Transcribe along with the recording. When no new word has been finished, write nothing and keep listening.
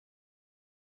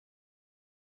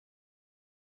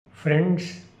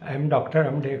Friends, I am Dr.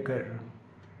 Amdekar.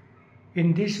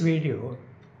 In this video,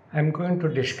 I am going to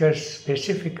discuss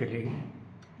specifically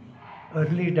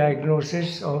early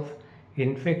diagnosis of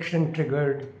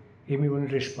infection-triggered immune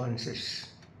responses.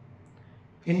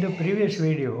 In the previous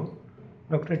video,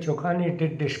 Dr. Chokhani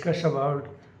did discuss about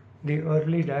the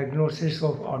early diagnosis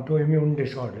of autoimmune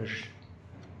disorders.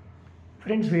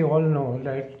 Friends, we all know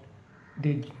that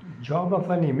the job of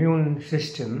an immune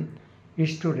system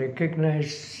is to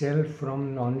recognize self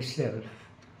from non-self.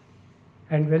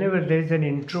 And whenever there is an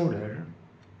intruder,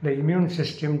 the immune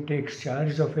system takes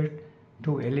charge of it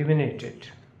to eliminate it.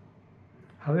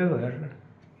 However,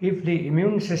 if the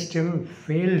immune system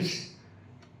fails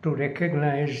to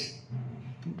recognize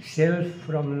self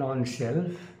from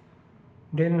non-self,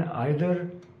 then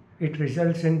either it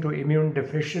results into immune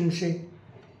deficiency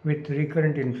with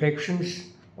recurrent infections,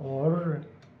 or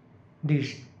the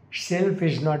self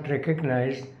is not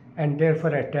recognized and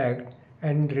therefore attacked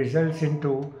and results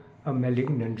into a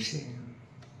malignancy.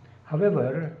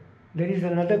 However, there is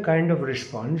another kind of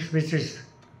response which is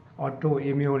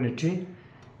autoimmunity,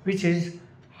 which is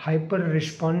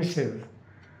hyper-responsive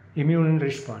immune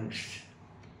response.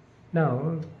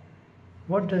 Now,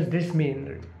 what does this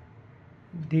mean?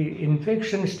 The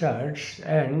infection starts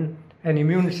and an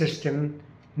immune system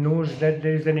knows that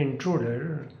there is an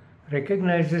intruder,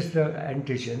 recognizes the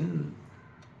antigen,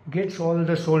 gets all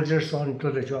the soldiers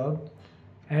onto the job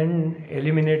and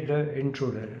eliminate the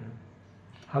intruder.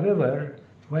 However,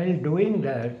 while doing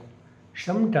that,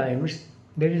 sometimes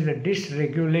there is a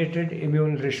dysregulated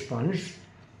immune response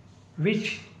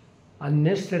which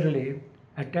unnecessarily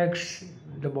attacks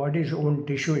the body's own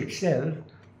tissue itself,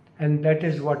 and that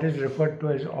is what is referred to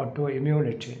as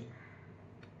autoimmunity.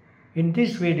 In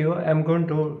this video, I am going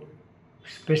to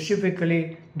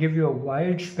specifically give you a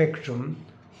wide spectrum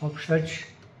of such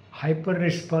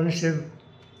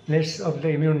hyper-responsiveness of the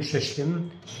immune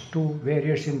system to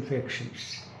various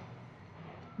infections.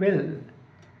 Well,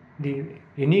 the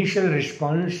initial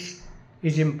response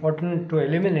is important to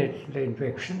eliminate the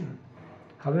infection.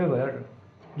 However,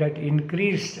 that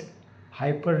increased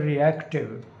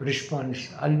hyperreactive response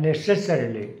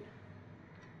unnecessarily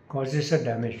causes a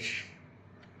damage.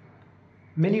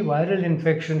 Many viral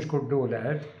infections could do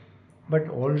that, but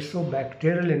also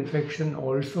bacterial infection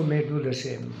also may do the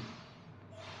same.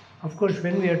 Of course,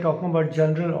 when we are talking about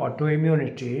general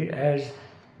autoimmunity, as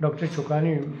Dr.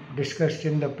 Chokhani discussed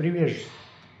in the previous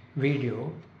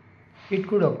video, it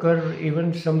could occur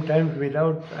even sometimes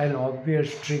without an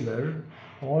obvious trigger,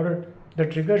 or the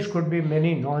triggers could be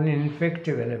many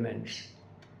non-infective elements.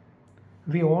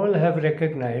 We all have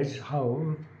recognized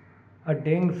how a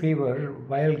dengue fever,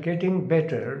 while getting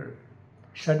better,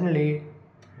 suddenly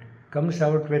comes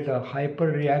out with a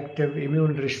hyperreactive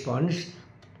immune response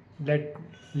that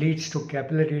leads to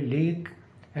capillary leak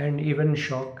and even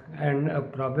shock and a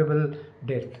probable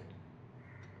death.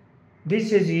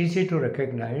 This is easy to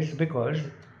recognize because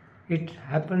it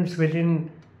happens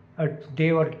within a day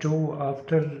or two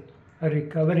after a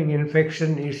recovering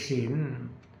infection is seen,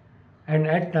 and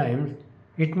at times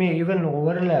it may even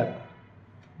overlap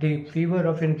the fever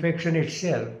of infection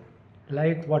itself,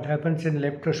 like what happens in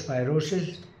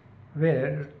leptospirosis,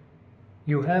 where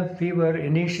you have fever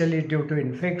initially due to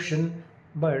infection,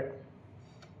 but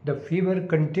the fever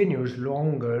continues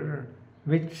longer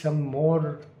with some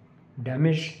more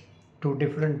damage to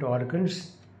different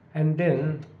organs, and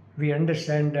then we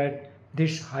understand that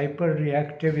this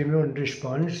hyperreactive immune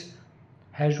response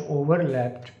has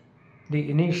overlapped the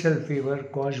initial fever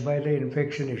caused by the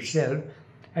infection itself,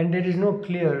 and there is no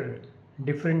clear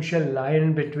differential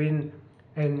line between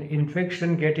an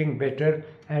infection getting better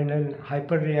and an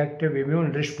hyperreactive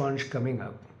immune response coming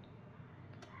up.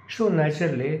 So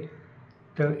naturally,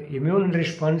 the immune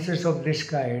responses of this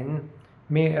kind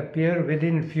may appear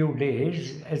within few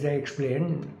days, as I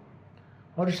explained,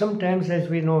 or sometimes, as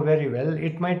we know very well,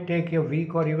 it might take a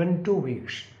week or even 2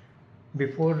 weeks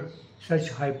before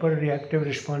such hyperreactive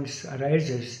response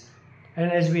arises. And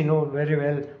as we know very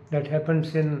well, that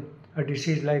happens in a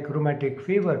disease like rheumatic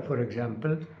fever, for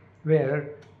example,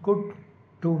 where good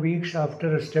 2 weeks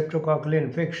after a streptococcal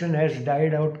infection has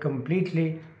died out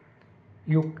completely,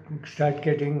 you start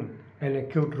getting an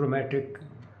acute rheumatic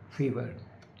fever.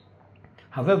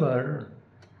 However,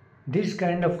 these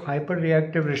kind of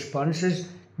hyperreactive responses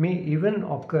may even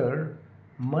occur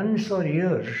months or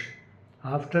years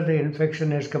after the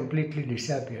infection has completely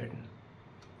disappeared.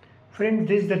 Friends,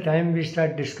 this is the time we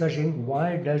start discussing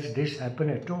why does this happen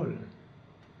at all.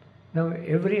 Now,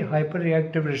 every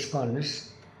hyperreactive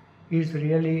response is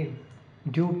really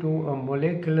due to a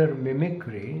molecular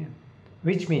mimicry,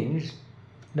 which means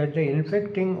that the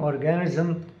infecting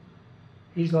organism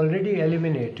is already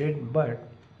eliminated, but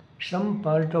some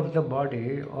part of the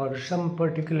body or some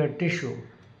particular tissue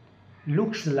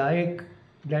looks like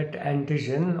that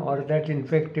antigen or that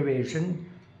infective agent,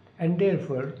 and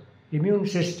therefore immune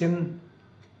system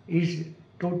is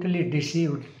totally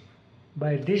deceived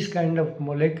by this kind of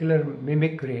molecular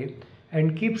mimicry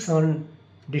and keeps on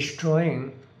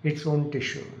destroying its own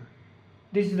tissue.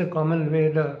 This is the common way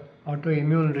the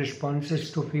autoimmune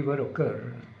responses to fever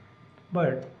occur.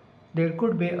 But there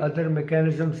could be other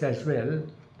mechanisms as well,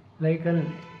 like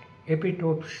an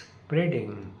epitope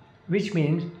spreading, which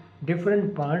means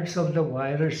different parts of the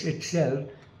virus itself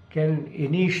can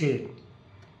initiate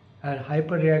a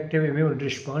hyperreactive immune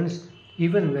response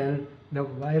even when the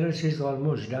virus is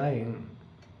almost dying.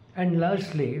 And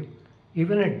lastly,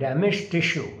 even a damaged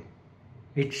tissue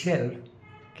itself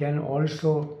can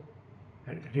also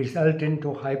result into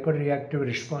hyperreactive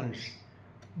response.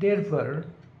 Therefore,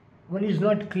 one is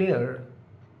not clear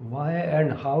why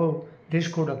and how this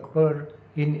could occur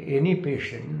in any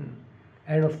patient.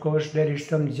 And of course, there is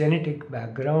some genetic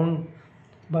background,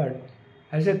 but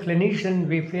as a clinician,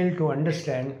 we fail to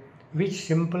understand which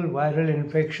simple viral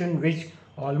infection, which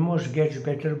almost gets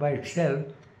better by itself,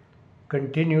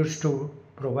 continues to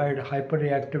provide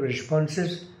hyperreactive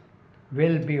responses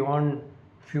well beyond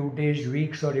few days,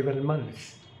 weeks, or even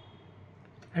months.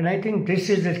 And I think this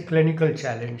is a clinical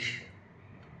challenge,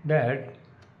 that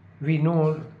we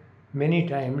know many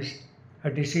times a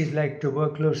disease like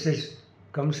tuberculosis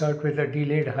comes out with a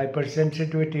delayed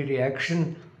hypersensitivity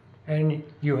reaction, and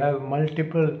you have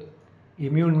multiple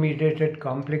immune-mediated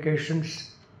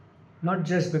complications, not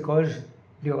just because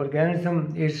the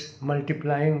organism is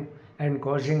multiplying and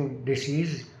causing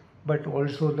disease, but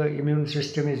also the immune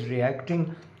system is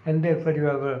reacting, and therefore you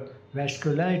have a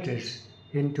vasculitis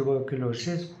in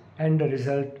tuberculosis and the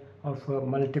result of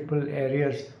multiple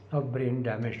areas of brain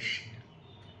damage.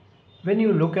 When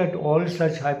you look at all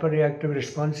such hyperreactive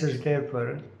responses,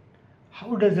 therefore,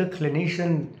 how does a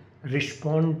clinician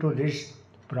respond to this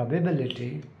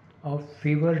probability of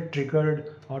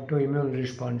fever-triggered autoimmune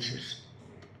responses?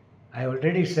 I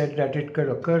already said that it could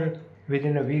occur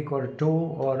within a week or two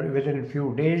or within a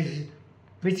few days,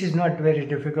 which is not very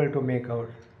difficult to make out.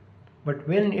 But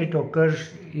when it occurs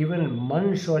even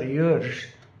months or years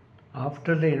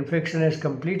after the infection has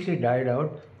completely died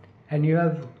out and you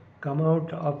have come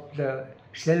out of the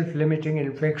self-limiting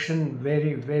infection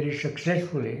very, very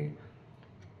successfully,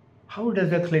 how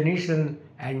does a clinician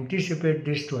anticipate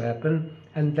this to happen?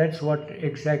 And that's what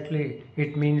exactly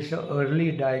it means, the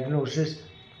early diagnosis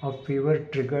of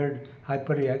fever-triggered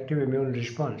hyperreactive immune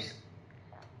response.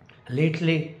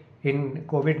 Lately, in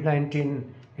COVID-19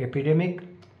 epidemic,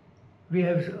 we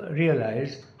have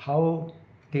realized how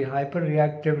the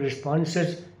hyperreactive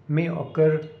responses may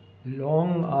occur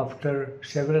long after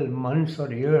several months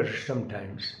or years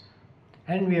sometimes.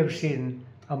 And we have seen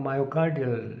a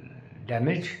myocardial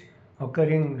damage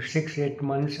occurring 6-8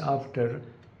 months after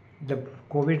the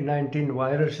COVID-19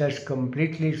 virus has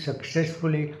completely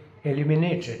successfully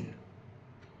eliminated.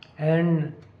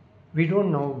 And we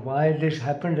don't know why this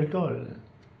happened at all.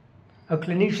 A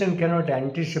clinician cannot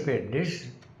anticipate this,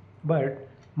 but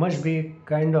must be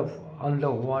kind of on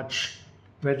the watch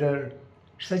whether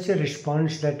such a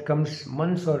response that comes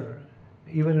months or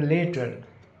even later,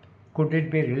 could it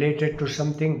be related to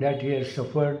something that he has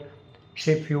suffered,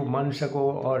 say, few months ago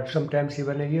or sometimes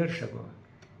even years ago.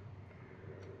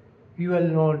 You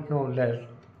all know that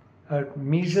a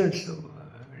measles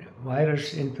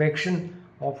virus infection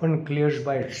often clears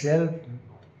by itself,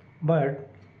 but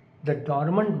the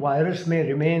dormant virus may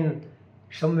remain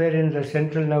somewhere in the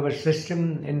central nervous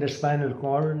system, in the spinal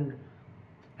cord,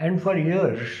 and for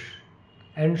years,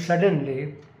 and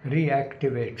suddenly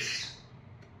reactivates.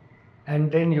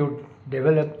 And then you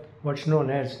develop what's known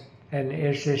as an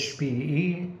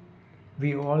SSPE.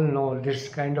 We all know this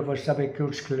kind of a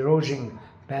subacute sclerosing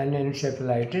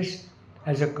panencephalitis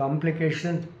as a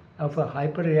complication of a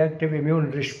hyperreactive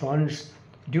immune response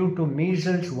due to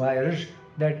measles virus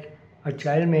that a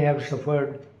child may have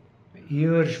suffered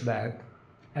years back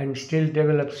and still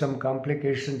develop some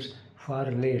complications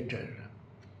far later.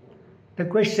 The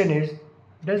question is,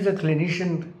 does the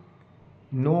clinician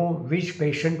know which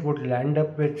patient would land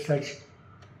up with such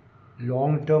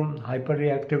long-term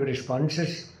hyperreactive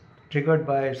responses triggered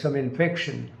by some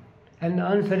infection? And the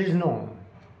answer is no,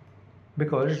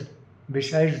 because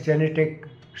besides genetic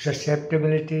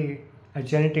susceptibility, a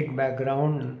genetic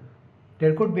background,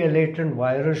 there could be a latent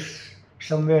virus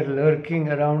somewhere lurking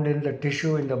around in the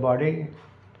tissue in the body.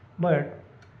 But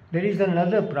there is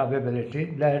another probability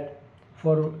that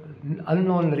for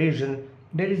unknown reason,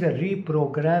 there is a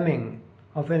reprogramming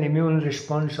of an immune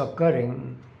response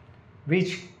occurring,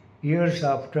 which years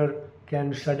after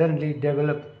can suddenly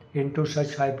develop into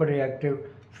such hyperreactive,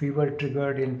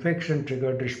 fever-triggered,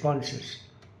 infection-triggered responses.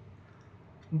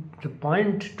 The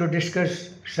point to discuss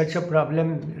such a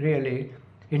problem really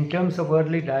in terms of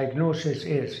early diagnosis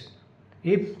is,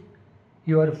 if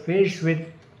you are faced with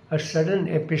a sudden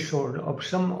episode of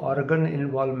some organ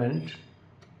involvement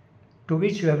to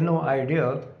which you have no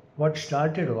idea what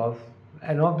started off,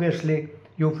 and obviously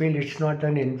you feel it's not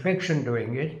an infection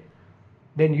doing it,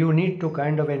 then you need to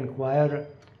kind of inquire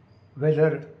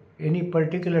whether any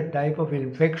particular type of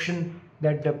infection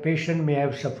that the patient may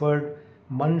have suffered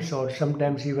months or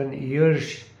sometimes even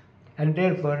years, and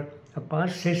therefore a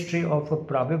past history of a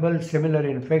probable similar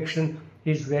infection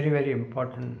is very, very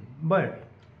important. But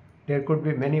there could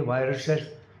be many viruses.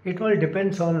 It all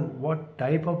depends on what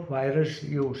type of virus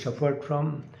you suffered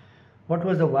from, what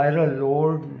was the viral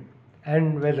load,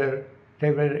 and whether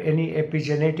there were any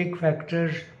epigenetic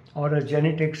factors or a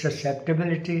genetic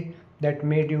susceptibility that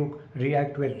made you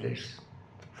react with this.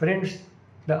 Friends,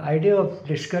 the idea of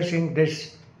discussing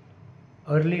this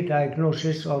early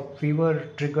diagnosis of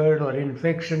fever-triggered or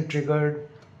infection-triggered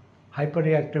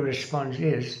hyperreactive response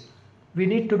is, we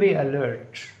need to be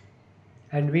alert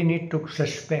and we need to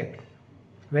suspect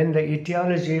when the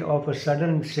etiology of a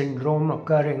sudden syndrome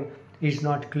occurring is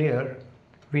not clear.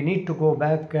 We need to go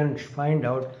back and find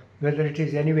out whether it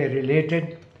is anyway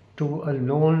related to a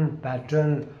known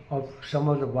pattern of some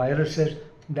of the viruses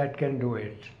that can do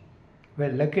it.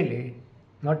 Well, luckily,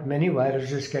 not many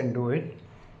viruses can do it,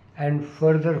 and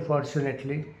further,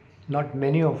 fortunately, not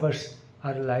many of us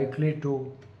are likely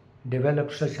to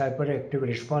develop such hyperactive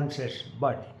responses.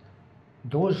 But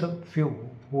those few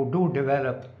who do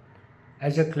develop,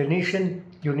 as a clinician,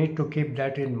 you need to keep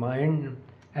that in mind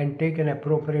and take an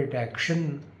appropriate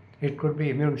action. It could be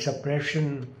immune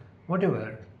suppression,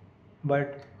 whatever.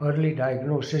 But early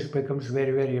diagnosis becomes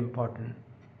very, very important.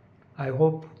 I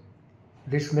hope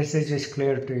this message is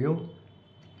clear to you.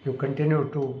 You continue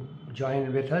to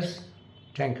join with us.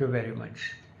 Thank you very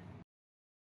much.